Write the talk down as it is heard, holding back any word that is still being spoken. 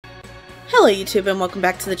Hello YouTube and welcome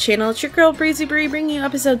back to the channel. It's your girl Breezy Bree bringing you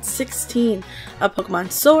episode 16 of Pokemon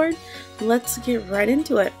Sword. Let's get right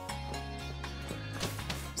into it.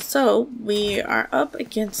 So we are up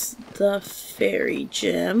against the Fairy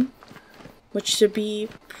Gym, which should be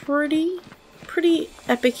pretty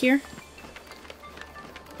epic here.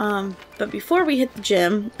 But before we hit the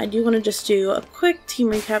gym, I do want to just do a quick team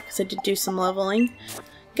recap because I did do some leveling.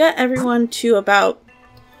 Got everyone to about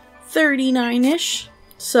 39-ish.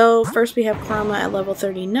 So first we have Kurama at level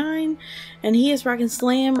 39, and he is rocking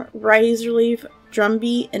Slam, Razor Leaf,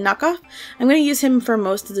 Drumbeat, and Knockoff. I'm going to use him for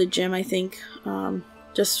most of the gym, I think,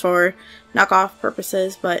 just for knockoff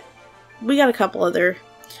purposes, but we got a couple other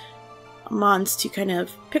mons to kind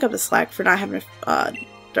of pick up the slack for not having a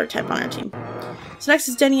Dark type on our team. So next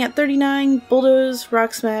is Denny at 39, Bulldoze,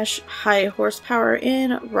 Rock Smash, High Horsepower,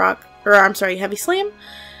 and Heavy Slam.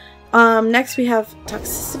 Next we have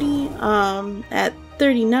Toxicity at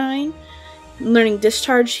 39, learning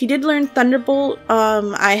Discharge. He did learn Thunderbolt.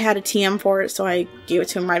 I had a TM for it, so I gave it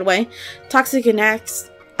to him right away. Toxic and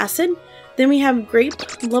Acid. Then we have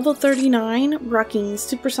Grape, level 39, rocking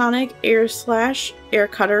Supersonic, Air Slash, Air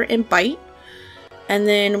Cutter, and Bite. And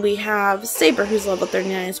then we have Saber, who's level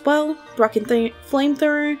 39 as well, rocking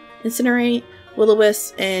Flamethrower, Incinerate,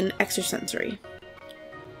 Will-O-Wisp, and Extrasensory.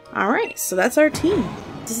 Alright, so that's our team.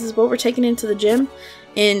 This is what we're taking into the gym,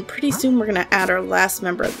 and pretty soon we're going to add our last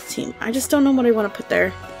member of the team. I just don't know what I want to put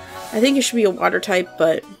there. I think it should be a water type,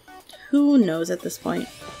 but who knows at this point.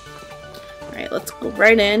 Alright, let's go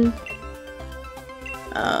right in.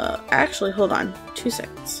 Actually, hold on. 2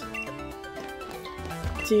 seconds.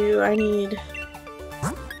 Do I need...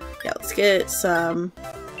 Yeah, let's get some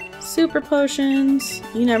super potions.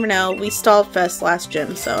 You never know. We stalled Fest last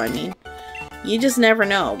gym, so I mean, you just never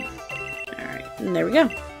know. Alright, and there we go.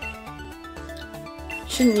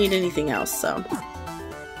 Shouldn't need anything else, so.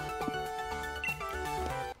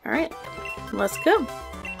 Alright, let's go.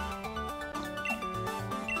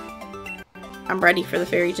 I'm ready for the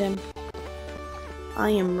Fairy Gym.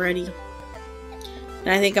 I am ready. And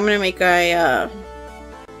I think I'm gonna make a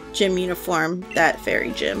gym uniform, that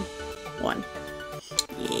Fairy Gym one.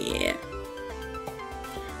 Yeah.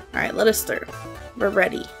 Alright, let us through. We're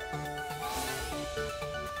ready.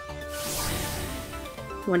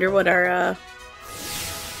 Wonder what our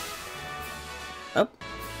oh.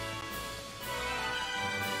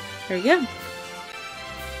 There we go.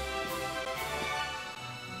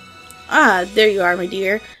 Ah, there you are, my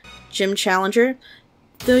dear. Gym Challenger.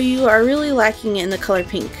 Though you are really lacking in the color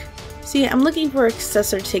pink. See, I'm looking for a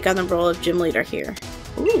successor to take on the role of gym leader here.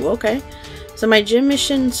 Ooh, okay. So my gym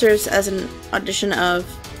mission serves as an audition of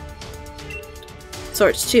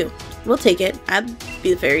sorts too. We'll take it. I'd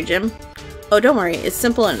be the Fairy Gym. Oh, don't worry. It's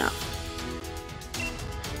simple enough.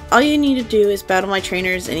 All you need to do is battle my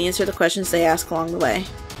trainers and answer the questions they ask along the way.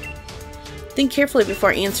 Think carefully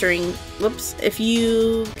before answering. Whoops. If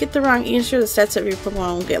you get the wrong answer, the stats of your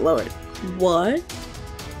Pokemon will get lowered. What?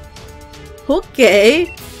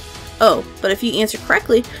 Okay. Oh, but if you answer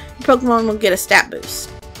correctly, your Pokemon will get a stat boost.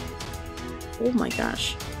 Oh my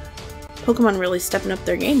gosh. Pokemon really stepping up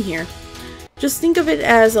their game here. Just think of it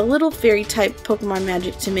as a little fairy type Pokemon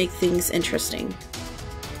magic to make things interesting.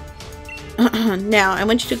 Now, I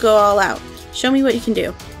want you to go all out. Show me what you can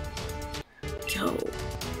do. Go.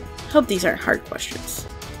 Hope these aren't hard questions.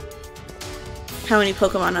 How many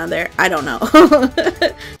Pokemon are there? I don't know.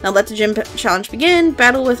 Now let the gym challenge begin.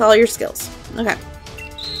 Battle with all your skills. Okay.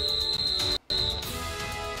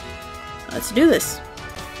 Let's do this.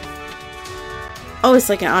 Oh, it's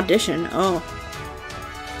like an audition. Oh.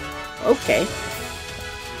 Okay.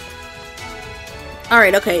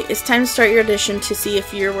 Alright, okay. It's time to start your audition to see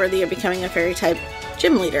if you're worthy of becoming a fairy type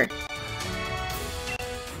gym leader.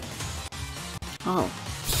 Oh.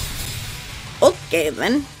 Okay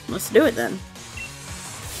then. Let's do it then.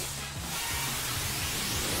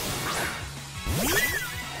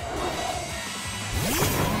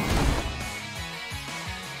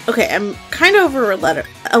 Okay, I'm kind of over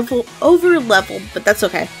leveled, but that's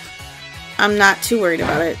okay. I'm not too worried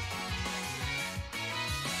about it.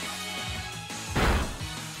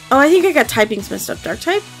 Oh, I think I got typings messed up. Dark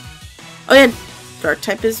type? Oh yeah, Dark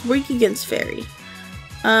type is weak against Fairy.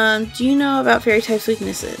 Do you know about Fairy type's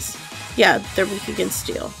weaknesses? Yeah, they're weak against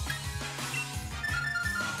Steel.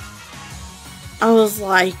 I was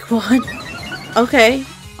like, what? Okay.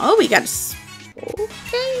 Oh, we got...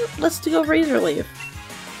 Okay, let's do a Razor Leaf.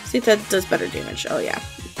 See if that does better damage. Oh yeah,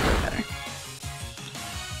 better.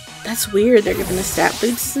 That's weird. They're giving us stat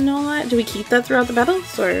boosts and all that. Do we keep that throughout the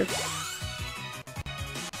battles, or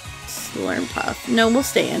Slurm Puff? No, we'll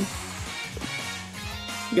stay in.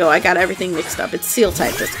 Yo, I got everything mixed up. It's Seal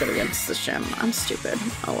type that's good against this gym. I'm stupid.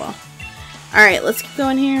 Oh well. Alright, let's keep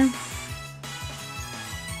going here.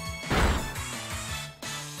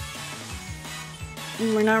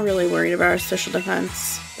 We're not really worried about our special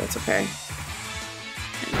defense. That's okay.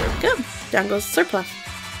 And there we go. Down goes Surplus.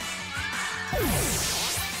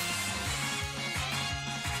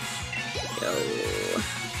 Go.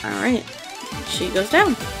 Alright. She goes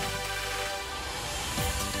down.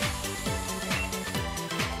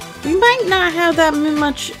 We might not have that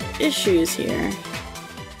much issues here.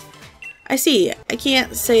 I see. I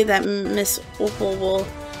can't say that Miss Opal will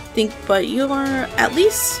think, but you are at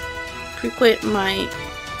least quitted my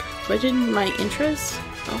interest?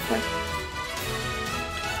 Okay.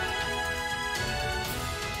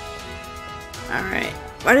 Alright.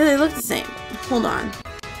 Why do they look the same? Hold on.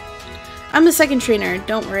 I'm the second trainer.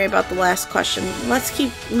 Don't worry about the last question. Let's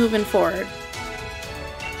keep moving forward.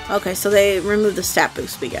 Okay, so they removed the stat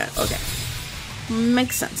boost we got. Okay.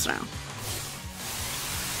 Makes sense now.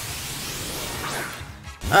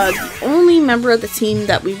 The only member of the team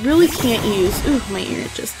that we really can't use, ooh, my ear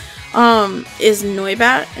itches, is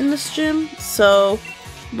Noibat in this gym, so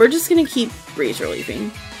we're just gonna keep Razor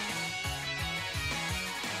Leafing.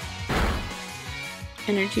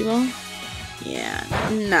 Energy Ball? Yeah,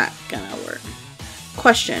 not gonna work.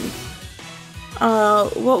 Question.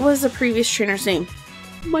 What was the previous trainer's name?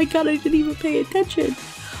 Oh my god, I didn't even pay attention.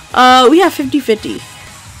 We have 50-50.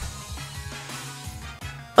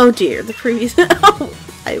 Oh dear, the previous... Oh,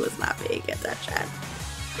 I was not paying attention.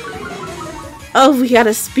 Oh, we got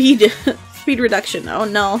a speed reduction. Oh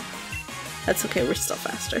no. That's okay, we're still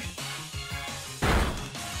faster.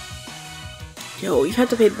 Yo, you have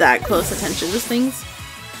to pay that close attention to things.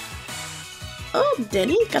 Oh,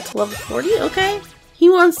 Denny got to level 40? Okay. He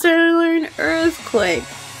wants to learn Earthquake.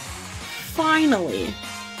 Finally.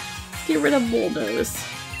 Get rid of Bulldoze.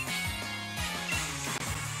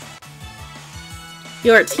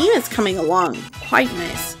 Your team is coming along quite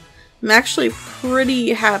nice. I'm actually pretty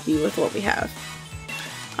happy with what we have.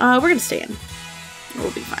 We're gonna stay in. We'll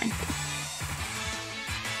be fine.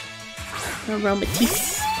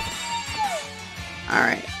 Aromatisse.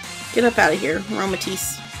 Alright. Get up out of here,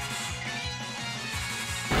 Aromatisse.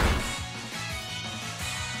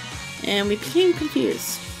 And we became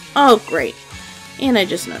confused. Oh, great. And I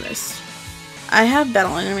just noticed. I have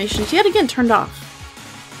battle animations yet again turned off.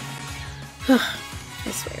 I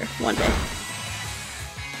swear, one day.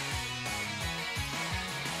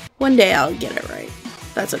 One day I'll get it right.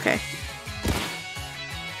 That's okay.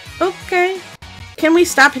 Okay. Can we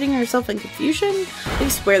stop hitting ourselves in confusion? I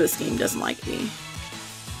swear this game doesn't like me.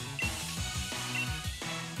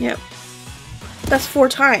 Yep. That's 4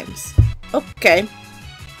 times. Okay.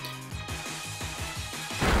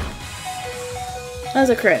 That was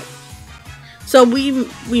a crit. So we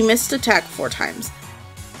missed attack 4 times.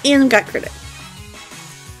 And got critted.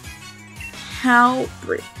 How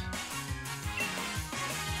rude.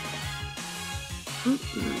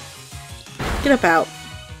 Get up out.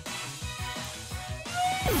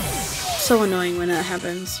 So annoying when that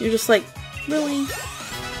happens. You're just like, really?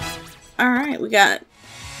 Alright, we got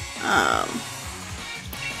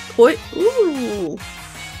ooh.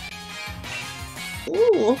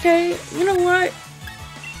 Ooh, okay. You know what?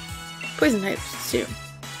 Poison types too.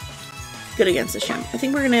 Good against this gym. I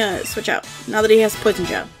think we're gonna switch out now that he has Poison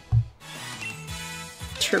Jab.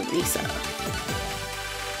 Teresa.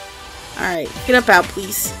 Alright, get up out,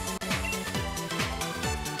 please.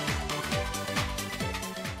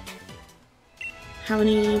 How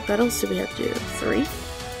many battles do we have to do? 3?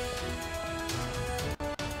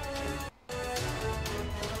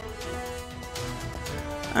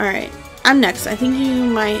 Alright, I'm next. I think you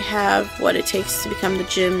might have what it takes to become the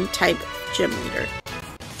gym leader.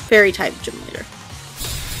 Fairy type gym leader.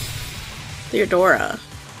 Theodora.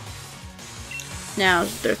 Now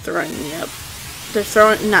they're throwing me up. They're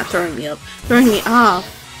not throwing me up. Throwing me off.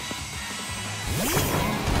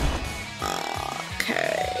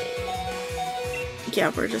 Okay.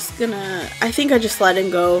 Yeah, we're just gonna... I think I just let him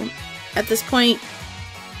go at this point.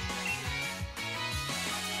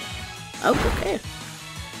 Oh, okay.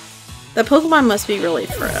 The Pokemon must be really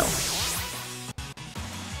frail.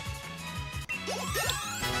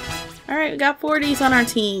 Alright, we got 40s on our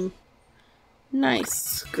team. Nice.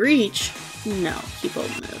 Screech. No, keep old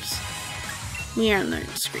moves. We aren't learning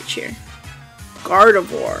Screech here.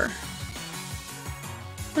 Gardevoir.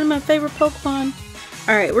 One of my favorite Pokemon.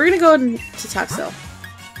 Alright, we're gonna go to Toxel.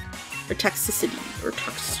 Or Toxicity. Or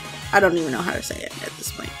Tox... I don't even know how to say it at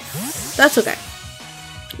this point. That's okay.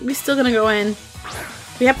 We're still gonna go in.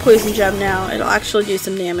 We have Poison Jab now. It'll actually do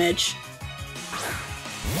some damage.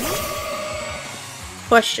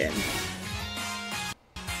 Question.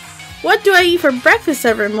 What do I eat for breakfast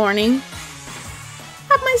every morning?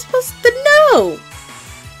 How am I supposed to know?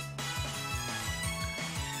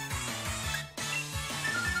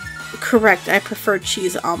 Correct, I prefer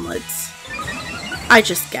cheese omelets. I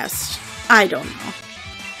just guessed. I don't know.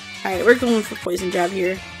 Alright, we're going for poison jab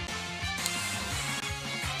here.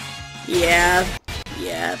 Yeah,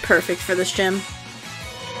 perfect for this gym.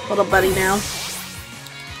 Little buddy now.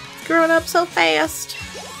 Growing up so fast.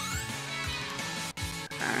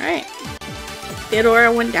 Alright.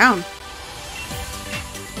 Theodora went down.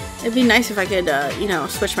 It'd be nice if I could, you know,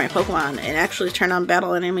 switch my Pokemon and actually turn on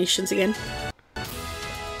battle animations again.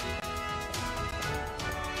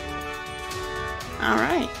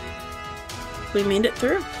 Alright. We made it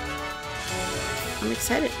through. I'm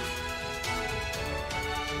excited.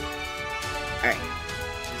 Alright.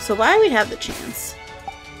 So while we have the chance,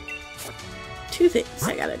 two things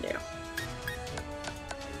I gotta do.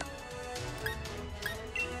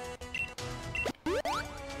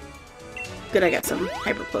 Good, I got some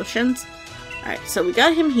hyper potions. Alright, so we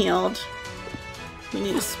got him healed. We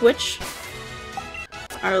need to switch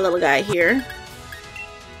our little guy here.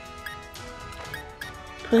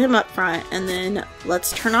 Put him up front, and then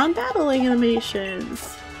let's turn on battle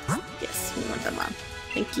animations. Yes, we want them on.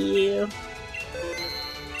 Thank you.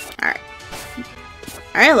 Alright.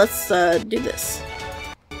 Alright, let's do this.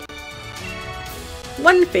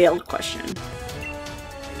 One failed question.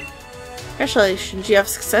 Congratulations, you have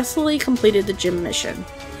successfully completed the gym mission.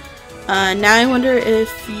 Now I wonder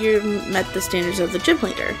if you met the standards of the gym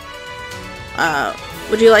leader.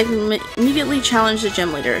 Would you like to immediately challenge the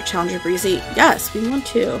gym leader? Challenger Breezy? Yes, we want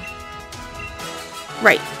to.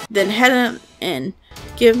 Right, then head in.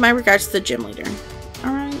 Give my regards to the gym leader.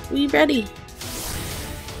 Alright, we ready.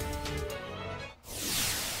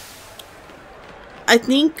 I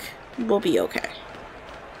think we'll be okay.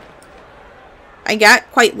 I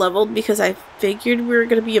got quite leveled because I figured we were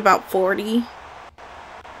going to be about 40.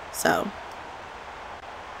 So.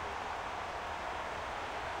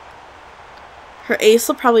 Her ace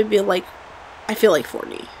will probably be like, I feel like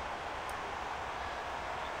 40.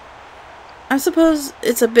 I suppose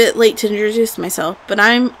it's a bit late to introduce myself, but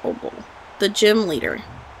I'm Opal, the gym leader.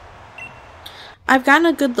 I've gotten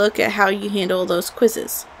a good look at how you handle those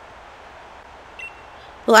quizzes.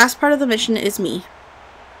 The last part of the mission is me.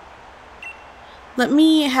 Let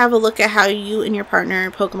me have a look at how you and your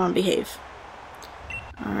partner Pokemon behave.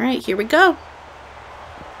 Alright, here we go.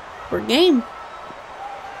 We're game.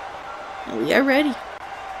 And we are ready.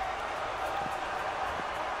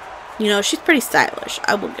 You know, she's pretty stylish.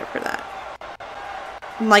 I will give her that.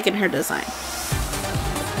 I'm liking her design.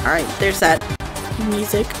 Alright, there's that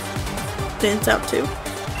music. Dance out too.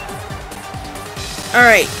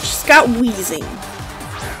 Alright, she's got wheezing.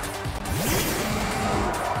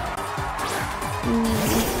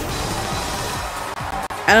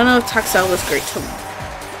 I don't know if Toxel was great to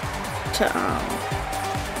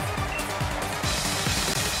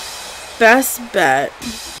best bet.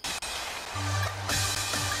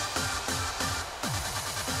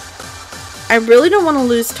 I really don't want to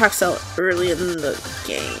lose Toxel early in the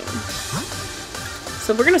game.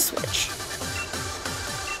 So we're going to switch.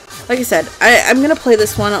 Like I said, I'm going to play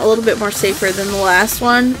this one a little bit more safer than the last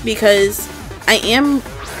one because I am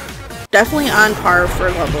definitely on par for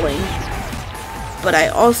leveling. But I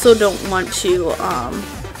also don't want to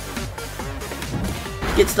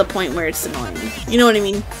get to the point where it's annoying. You know what I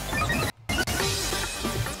mean?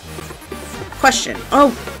 Question.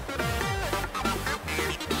 Oh!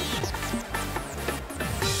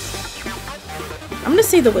 I'm gonna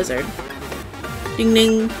say the wizard. Ding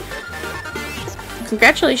ding.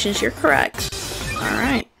 Congratulations, you're correct.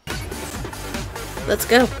 Alright. Let's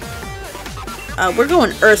go. We're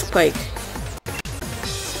going Earthquake.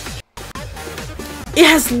 It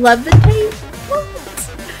has Levitate?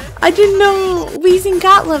 What? I didn't know Weezing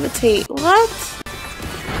got Levitate. What?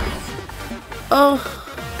 Oh.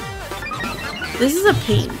 This is a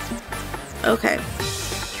pain. Okay.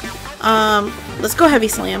 Let's go Heavy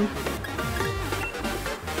Slam.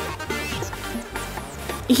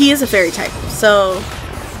 He is a fairy type, so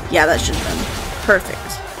yeah, that should have been perfect.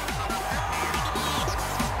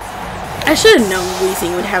 I should have known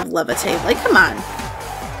Weezing would have Levitate. Like, come on.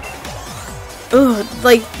 Ugh,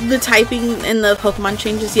 like, the typing in the Pokemon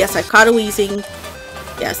changes. Yes, I've caught a Weezing.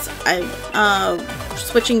 Yes, I'm,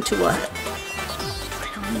 switching to what? I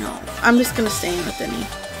don't know. I'm just gonna stay in with any.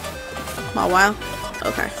 Mawile?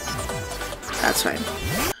 Okay. That's fine.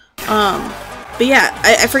 But yeah,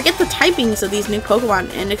 I forget the typings of these new Pokemon,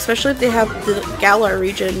 and especially if they have the Galar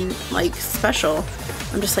region, like, special.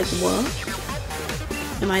 I'm just like, what?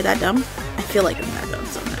 Am I that dumb? I feel like I'm that dumb.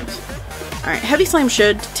 Alright, Heavy Slime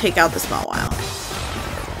should take out the Mawile.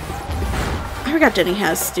 I forgot Denny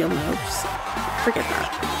has steel moves. Forget that.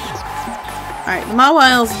 Alright, the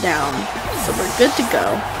Mawile's down, so we're good to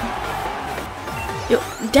go. Yo,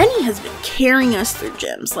 Denny has been carrying us through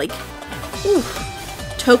gyms. Like, ooh,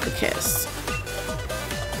 Togekiss.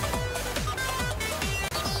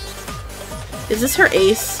 Is this her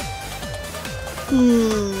ace?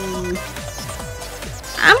 I'm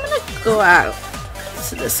gonna go out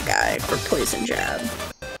to this guy for Poison Jab.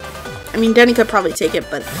 I mean, Denny could probably take it,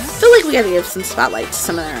 but I feel like we gotta give some spotlight to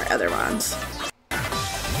some of our other ones.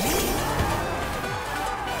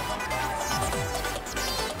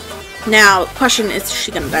 Now, question is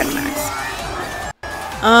she gonna Dynamax?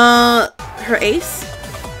 Her ace?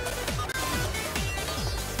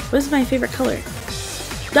 What is my favorite color?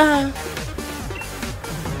 Duh!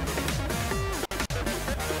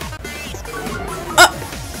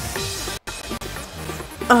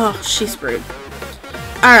 Oh, she's rude.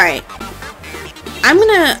 Alright. I'm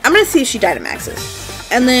gonna see if she Dynamaxes.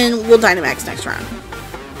 And then we'll Dynamax next round.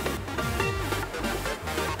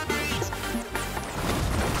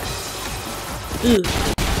 Ooh.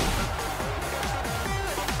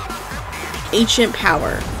 Ancient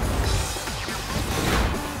Power.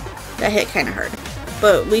 That hit kinda hurt.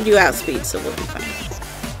 But we do outspeed, so we'll be fine.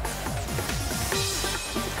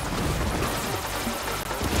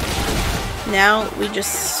 Now we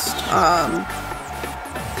just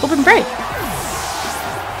hope and pray.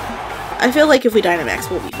 I feel like if we Dynamax,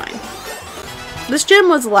 we'll be fine. This gym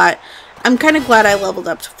was a lot. I'm kind of glad I leveled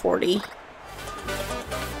up to 40.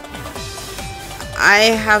 I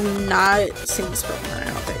have not seen this Pokemon, I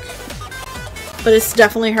don't think. But it's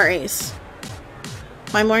definitely her ace.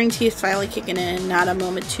 My morning tea is finally kicking in, not a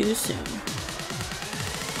moment too soon.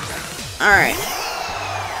 Alright.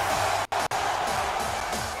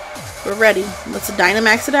 We're ready. Let's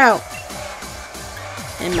Dynamax it out.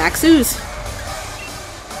 And Max Ooze.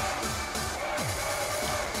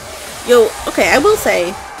 Yo, okay, I will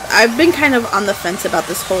say, I've been kind of on the fence about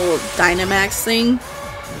this whole Dynamax thing.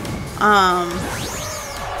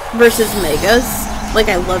 Versus Megas. Like,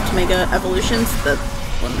 I loved Mega Evolutions. That's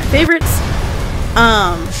one of my favorites.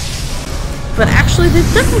 But actually,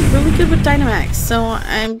 they've done really good with Dynamax. So,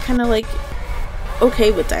 I'm kind of like, okay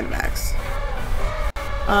with Dynamax.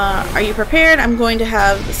 Are you prepared? I'm going to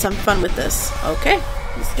have some fun with this. Okay,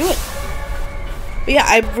 let's do it. But yeah,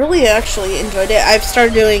 I really actually enjoyed it. I've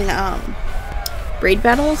started doing raid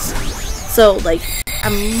battles, so like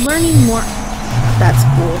I'm learning more. That's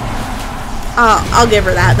cool. I'll give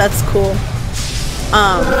her that. That's cool.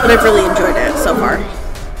 But I've really enjoyed it so far.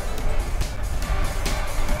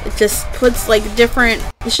 It just puts like different.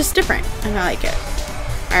 It's just different, and I like it.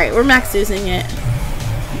 All right, we're max using it.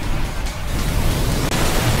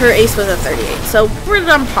 Her ace was at 38, so we're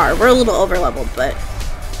on par. We're a little over leveled, but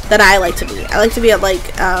that I like to be. I like to be at like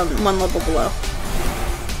 1 level below.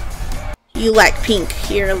 You lack pink.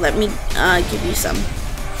 Here, let me give you some.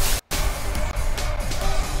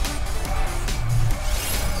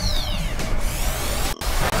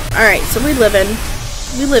 Alright, so we livin'.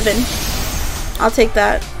 We livin'. I'll take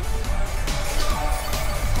that.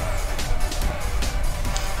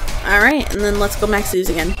 Alright, and then let's go max use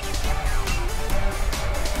again.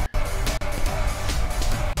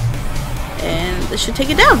 And this should take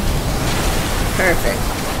it down. Perfect.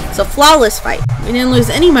 So flawless fight. We didn't lose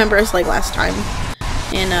any members like last time.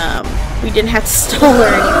 And we didn't have to stall or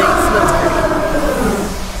anything, so that's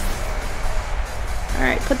great.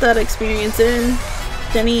 Alright, put that experience in.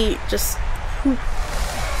 Denny just... whew.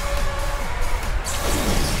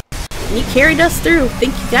 And you carried us through.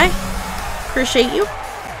 Thank you, guy. Appreciate you.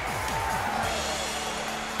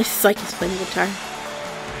 It's like he's playing guitar.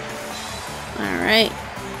 Alright.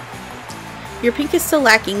 Your pink is still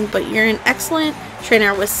lacking, but you're an excellent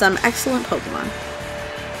trainer with some excellent Pokemon.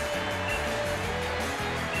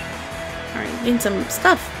 Alright, gain some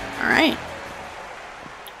stuff. Alright.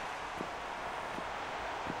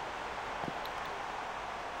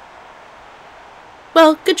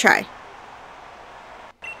 Well, good try.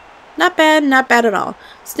 Not bad at all.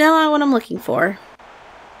 Still not what I'm looking for.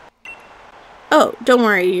 Oh, don't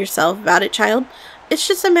worry yourself about it, child. It's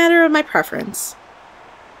just a matter of my preference.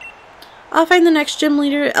 I'll find the next gym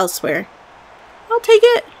leader elsewhere. I'll take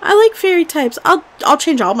it. I like fairy types. I'll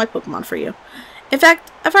change all my Pokemon for you. In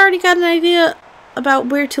fact, I've already got an idea about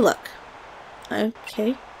where to look.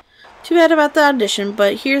 Okay. Too bad about the audition,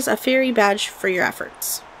 but here's a fairy badge for your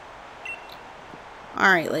efforts.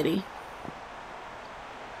 Alright, lady.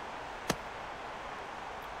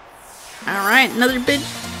 Alright, another big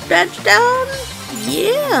badge down.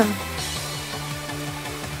 Yeah.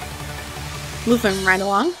 Moving right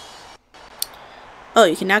along. Oh,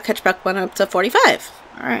 you can now catch Pokemon up to 45.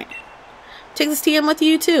 Alright. Take this TM with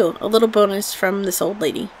you too. A little bonus from this old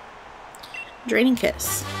lady. Draining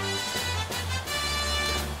Kiss.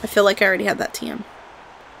 I feel like I already had that TM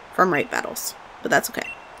from raid battles, but that's okay.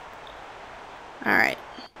 Alright.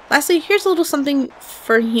 Lastly, here's a little something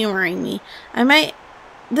for humoring me.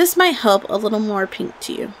 This might help a little more pink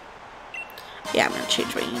to you. Yeah, I'm gonna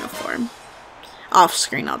change my uniform. Off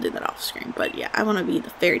screen, I'll do that off screen, but yeah, I want to be the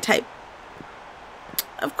fairy type.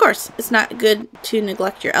 Of course, it's not good to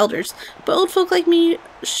neglect your elders, but old folk like me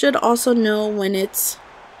should also know when it's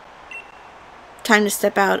time to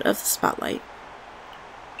step out of the spotlight.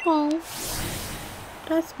 Oh,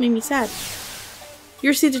 that's made me sad. You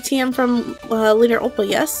received a TM from Leader Opal,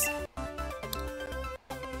 yes?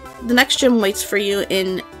 The next gym waits for you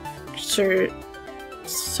in Sir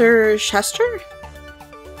Chester?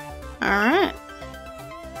 Alright.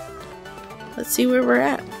 Let's see where we're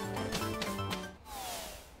at.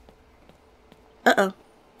 Uh-oh.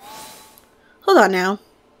 Hold on now.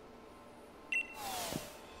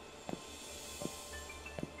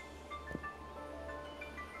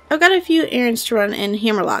 I've got a few errands to run in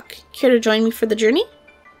Hammerlock. Care to join me for the journey?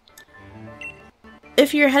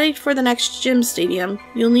 If you're headed for the next gym stadium,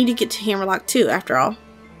 you'll need to get to Hammerlock too, after all.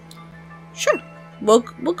 Sure, we'll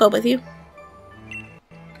go with you.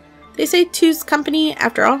 They say two's company,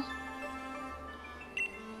 after all.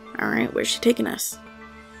 Alright, where's she taking us?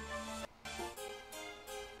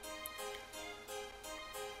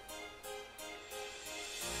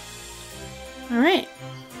 Alright.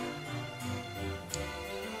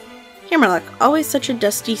 Hammerlock, always such a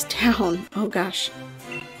dusty town. Oh gosh.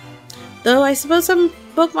 Though I suppose some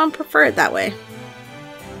Pokemon prefer it that way.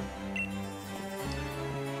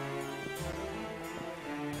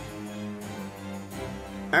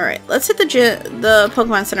 Alright, let's hit the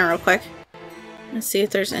Pokemon Center real quick. Let's see if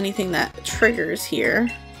there's anything that triggers here.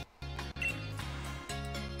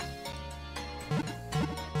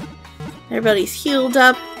 Everybody's healed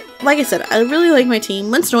up. Like I said, I really like my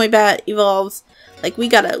team. Once Noibat evolves, like we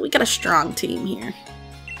got a strong team here.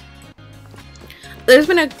 There's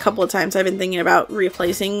been a couple of times I've been thinking about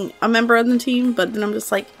replacing a member on the team, but then I'm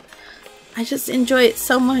just like, I just enjoy it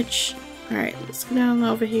so much. Alright, let's go down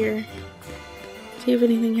over here. See if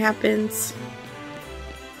anything happens.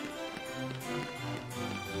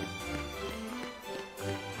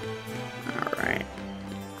 Alright.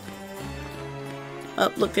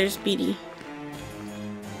 Oh, look, there's Beatty.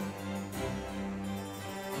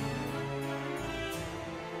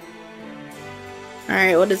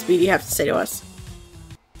 Alright, what does Beatty have to say to us?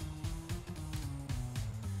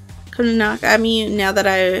 Come to knock at me now that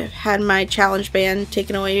I've had my challenge ban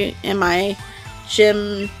taken away and my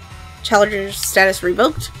gym challenger status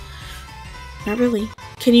revoked? Not really.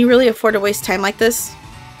 Can you really afford to waste time like this?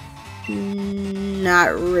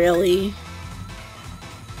 Not really.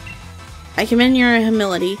 I commend your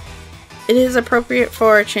humility. It is appropriate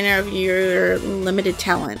for a trainer of your limited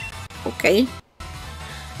talent. Okay.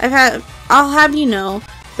 I'll have you know,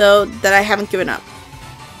 though, that I haven't given up.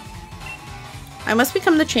 I must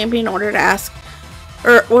become the champion in order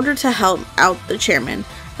to help out the chairman.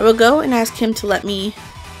 I will go and ask him to let me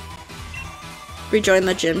rejoin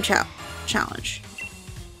the gym challenge.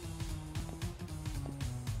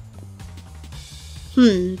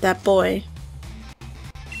 That boy.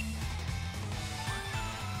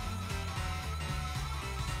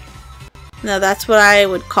 Now that's what I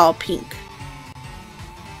would call pink.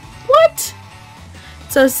 What?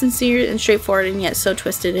 So sincere and straightforward and yet so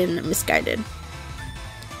twisted and misguided.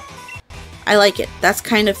 I like it. That's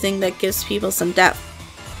kind of thing that gives people some depth.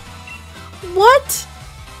 What?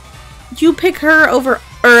 You pick her over,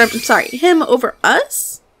 I'm sorry, him over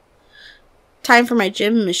us? Time for my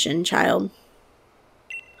gym mission, child.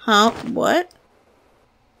 Huh? What?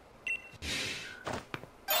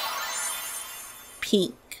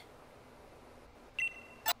 Pink.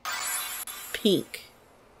 Pink.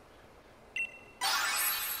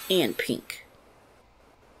 And pink.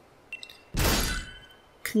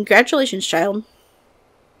 Congratulations, child.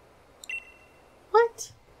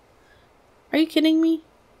 What? Are you kidding me?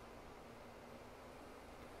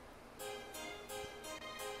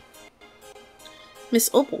 Miss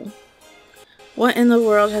Opal, what in the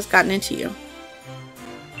world has gotten into you?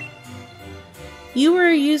 You were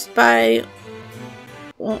used by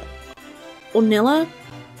Onilla?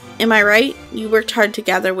 Am I right? You worked hard to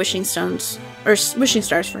gather wishing stars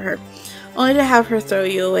for her, only to have her throw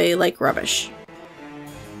you away like rubbish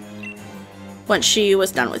once she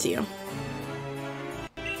was done with you.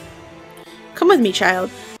 Come with me, child.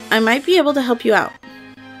 I might be able to help you out.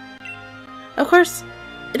 Of course,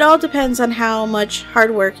 It all depends on how much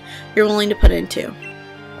hard work you're willing to put into.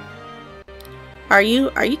 Are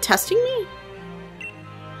you testing me?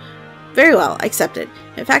 Very well, accepted.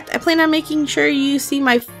 In fact, I plan on making sure you see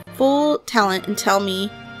my full talent and tell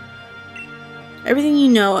me everything you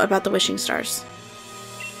know about the wishing stars.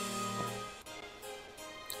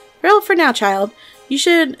 Well, for now, child, you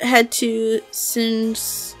should head to Sir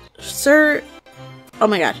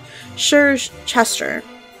Chester.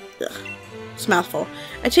 Ugh, it's a mouthful.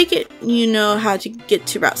 I take it you know how to get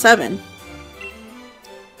to Route 7.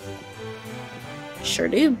 Sure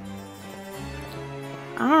do.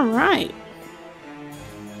 Alright.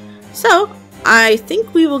 So, I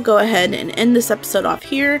think we will go ahead and end this episode off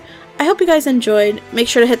here. I hope you guys enjoyed. Make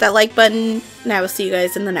sure to hit that like button, and I will see you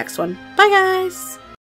guys in the next one. Bye, guys!